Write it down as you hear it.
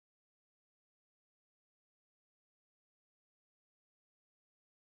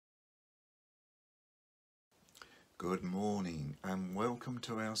Good morning and welcome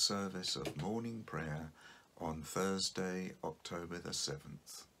to our service of morning prayer on Thursday, October the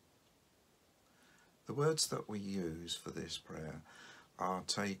 7th. The words that we use for this prayer are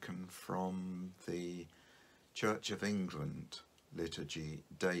taken from the Church of England liturgy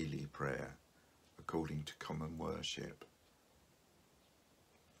daily prayer according to common worship.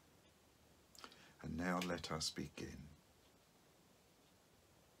 And now let us begin.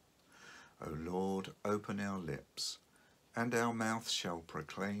 O Lord, open our lips, and our mouth shall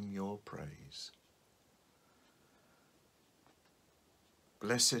proclaim your praise.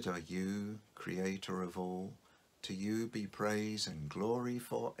 Blessed are you, Creator of all, to you be praise and glory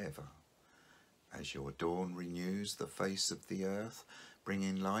forever. As your dawn renews the face of the earth,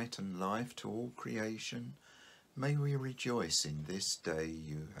 bringing light and life to all creation, may we rejoice in this day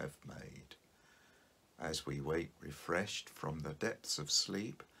you have made. As we wake refreshed from the depths of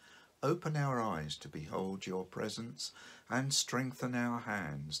sleep, open our eyes to behold your presence and strengthen our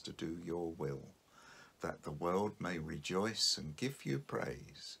hands to do your will, that the world may rejoice and give you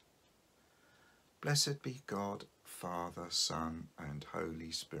praise. Blessed be God, Father, Son, and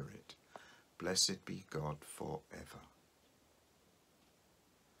Holy Spirit. Blessed be God forever.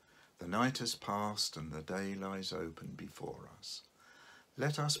 The night has passed and the day lies open before us.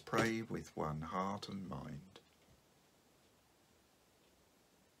 Let us pray with one heart and mind.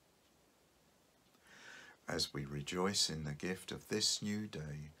 As we rejoice in the gift of this new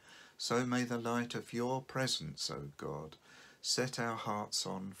day, so may the light of your presence, O God, set our hearts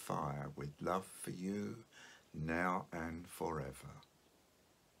on fire with love for you, now and forever.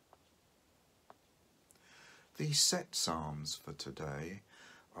 The set psalms for today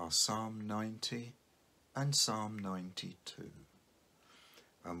are Psalm 90 and Psalm 92,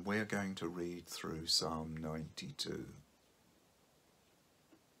 and we're going to read through Psalm 92.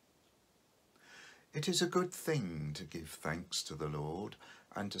 It is a good thing to give thanks to the Lord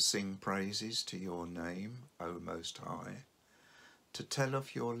and to sing praises to your name, O Most High, to tell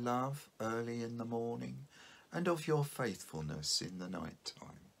of your love early in the morning and of your faithfulness in the night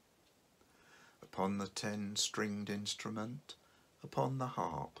time. Upon the 10-stringed instrument, upon the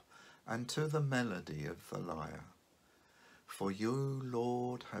harp, and to the melody of the lyre. For you,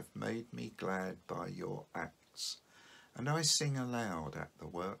 Lord, have made me glad by your acts, and I sing aloud at the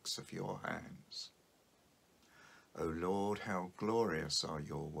works of your hands. O Lord, how glorious are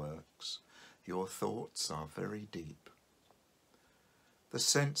your works! Your thoughts are very deep. The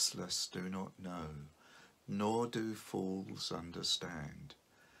senseless do not know, nor do fools understand,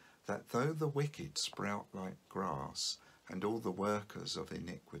 that though the wicked sprout like grass, and all the workers of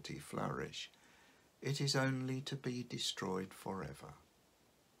iniquity flourish, it is only to be destroyed forever.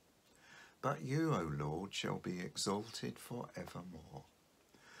 But you, O Lord, shall be exalted for evermore.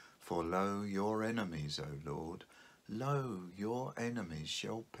 For lo, your enemies, O Lord, lo, your enemies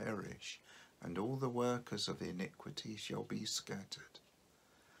shall perish, and all the workers of iniquity shall be scattered.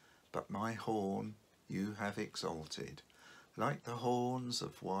 But my horn you have exalted, like the horns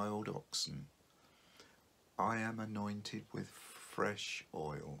of wild oxen. I am anointed with fresh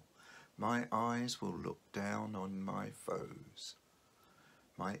oil. My eyes will look down on my foes.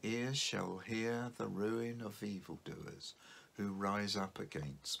 My ears shall hear the ruin of evildoers who rise up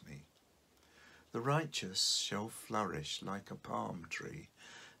against me. The righteous shall flourish like a palm tree,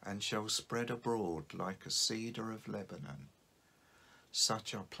 and shall spread abroad like a cedar of Lebanon.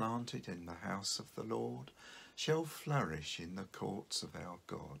 Such are planted in the house of the Lord, shall flourish in the courts of our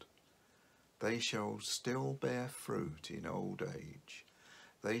God. They shall still bear fruit in old age.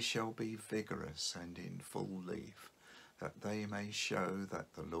 They shall be vigorous and in full leaf, that they may show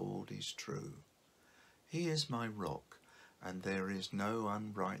that the Lord is true. He is my rock, and there is no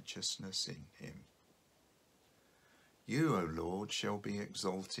unrighteousness in him. You, O Lord, shall be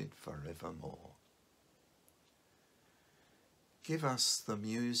exalted forevermore. Give us the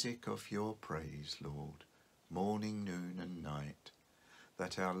music of your praise, Lord, morning, noon, and night,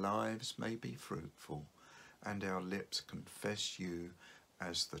 that our lives may be fruitful, and our lips confess you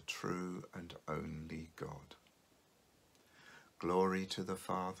as the true and only God. Glory to the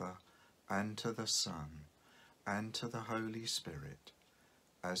Father, and to the Son, and to the Holy Spirit,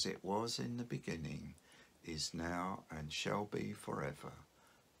 as it was in the beginning, is now, and shall be forever.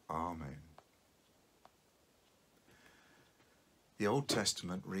 Amen. The Old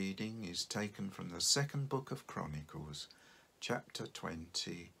Testament reading is taken from the second book of Chronicles, chapter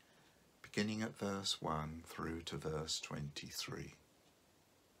 20, beginning at verse 1 through to verse 23.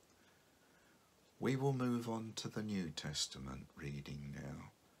 We will move on to the New Testament reading now,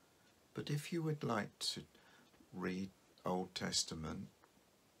 but if you would like to read Old Testament,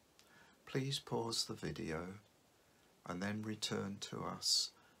 please pause the video and then return to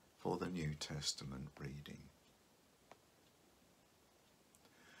us for the New Testament reading.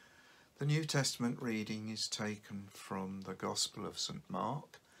 The New Testament reading is taken from the Gospel of St.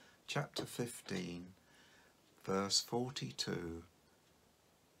 Mark, chapter 15, verse 42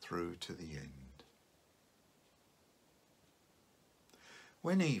 through to the end.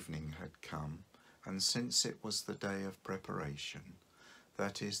 When evening had come, and since it was the day of preparation,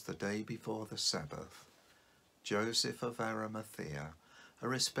 that is, the day before the Sabbath, Joseph of Arimathea, a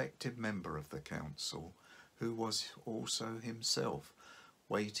respected member of the council, who was also himself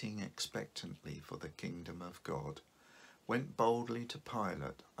waiting expectantly for the kingdom of God, went boldly to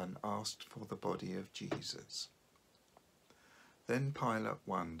Pilate and asked for the body of Jesus. Then Pilate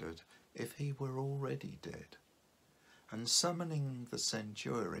wondered if he were already dead, and summoning the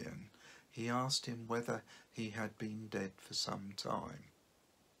centurion, he asked him whether he had been dead for some time.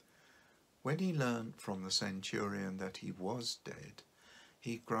 When he learnt from the centurion that he was dead,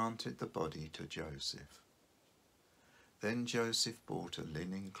 he granted the body to Joseph. Then Joseph bought a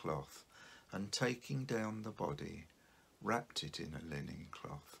linen cloth, and taking down the body, wrapped it in a linen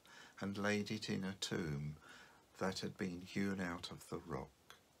cloth, and laid it in a tomb that had been hewn out of the rock.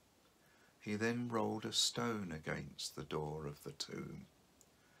 He then rolled a stone against the door of the tomb.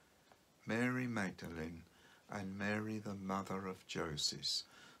 Mary Magdalene and Mary the mother of Joseph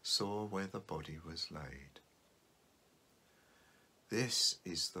saw where the body was laid. This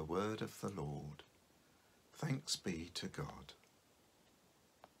is the word of the Lord. Thanks be to God.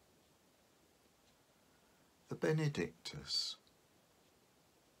 The Benedictus.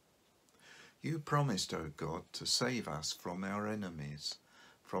 You promised, O God, to save us from our enemies,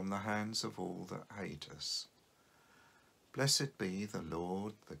 from the hands of all that hate us. Blessed be the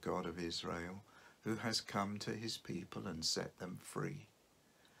Lord, the God of Israel, who has come to his people and set them free.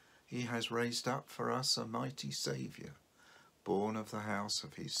 He has raised up for us a mighty Saviour, born of the house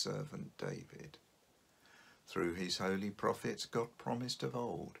of his servant David. Through his holy prophets God promised of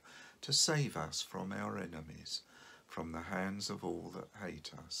old to save us from our enemies, from the hands of all that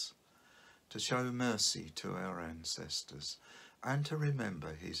hate us, to show mercy to our ancestors, and to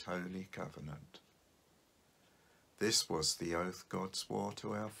remember his holy covenant. This was the oath God swore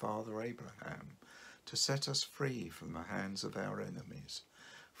to our father Abraham, to set us free from the hands of our enemies,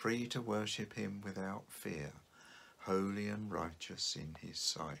 free to worship him without fear, holy and righteous in his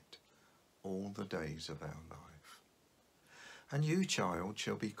sight, all the days of our life. And you, child,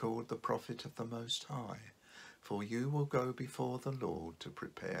 shall be called the prophet of the Most High, for you will go before the Lord to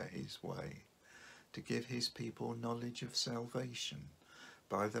prepare his way, to give his people knowledge of salvation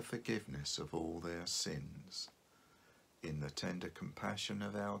by the forgiveness of all their sins. In the tender compassion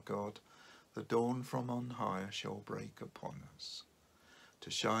of our God, the dawn from on high shall break upon us, to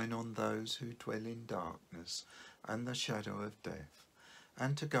shine on those who dwell in darkness and the shadow of death,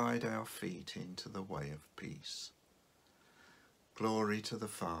 and to guide our feet into the way of peace. Glory to the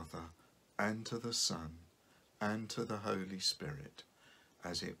Father, and to the Son, and to the Holy Spirit,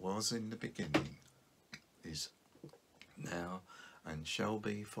 as it was in the beginning, is now, and shall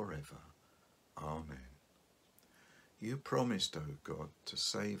be forever. Amen. You promised, O God, to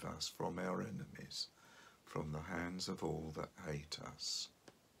save us from our enemies, from the hands of all that hate us.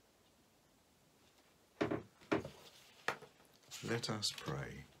 Let us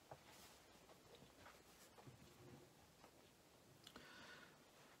pray.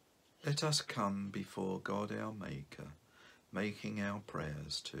 Let us come before God our Maker, making our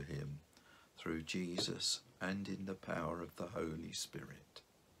prayers to him through Jesus and in the power of the Holy Spirit.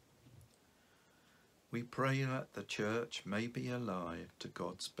 We pray that the Church may be alive to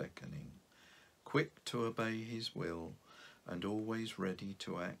God's beckoning, quick to obey his will, and always ready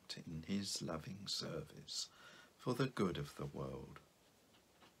to act in his loving service for the good of the world.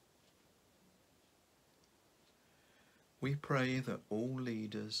 We pray that all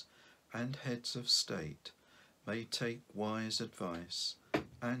leaders and heads of state may take wise advice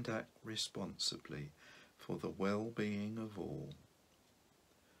and act responsibly for the well-being of all.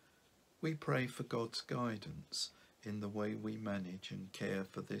 We pray for God's guidance in the way we manage and care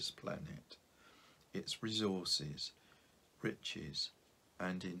for this planet, its resources, riches,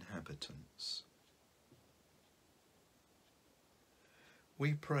 and inhabitants.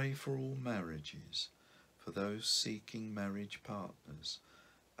 We pray for all marriages, for those seeking marriage partners,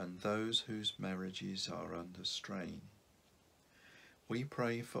 and those whose marriages are under strain. We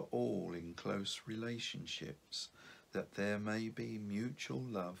pray for all in close relationships, that there may be mutual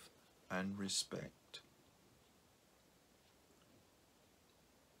love and respect.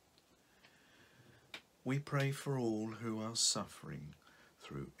 We pray for all who are suffering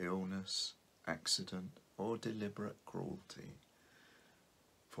through illness, accident, or deliberate cruelty,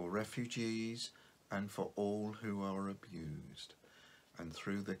 for refugees and for all who are abused, and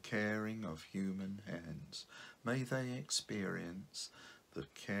through the caring of human hands, may they experience the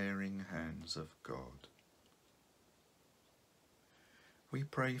caring hands of God. We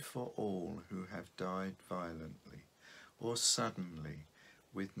pray for all who have died violently or suddenly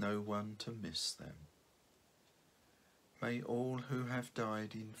with no one to miss them. May all who have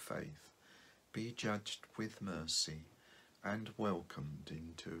died in faith be judged with mercy and welcomed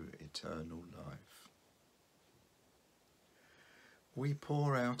into eternal life. We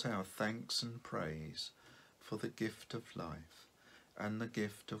pour out our thanks and praise for the gift of life and the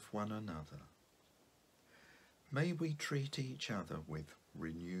gift of one another. May we treat each other with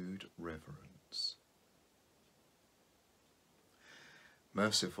renewed reverence.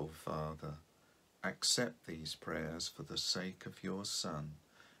 Merciful Father, accept these prayers for the sake of your Son,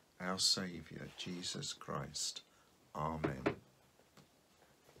 our Saviour, Jesus Christ. Amen.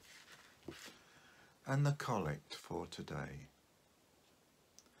 And the collect for today.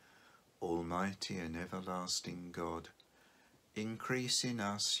 Almighty and everlasting God, increase in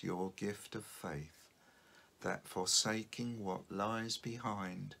us your gift of faith, that forsaking what lies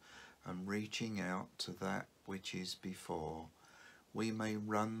behind and reaching out to that which is before, we may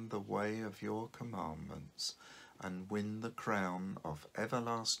run the way of your commandments and win the crown of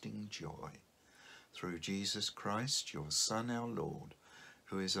everlasting joy. Through Jesus Christ, your Son, our Lord,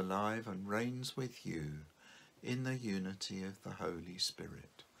 who is alive and reigns with you in the unity of the Holy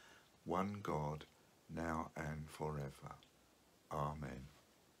Spirit, one God, now and forever. Amen.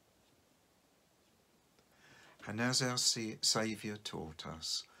 And as our Saviour taught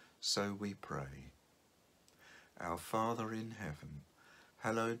us, so we pray. Our Father in heaven,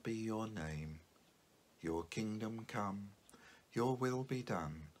 hallowed be your name. Your kingdom come, your will be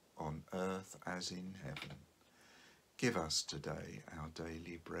done, on earth as in heaven. Give us today our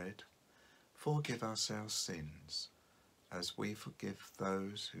daily bread. Forgive us our sins, as we forgive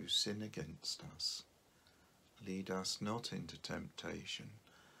those who sin against us. Lead us not into temptation,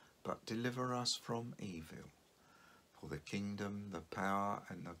 but deliver us from evil. For the kingdom, the power,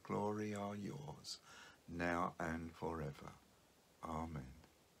 and the glory are yours, now and forever. Amen.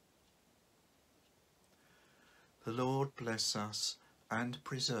 The Lord bless us and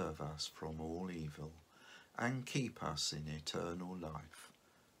preserve us from all evil, and keep us in eternal life.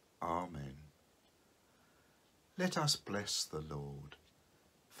 Amen. Let us bless the Lord.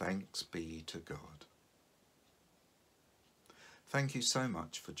 Thanks be to God. Thank you so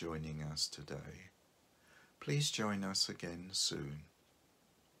much for joining us today. Please join us again soon.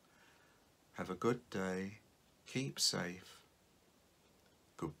 Have a good day. Keep safe.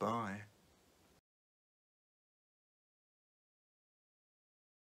 Goodbye.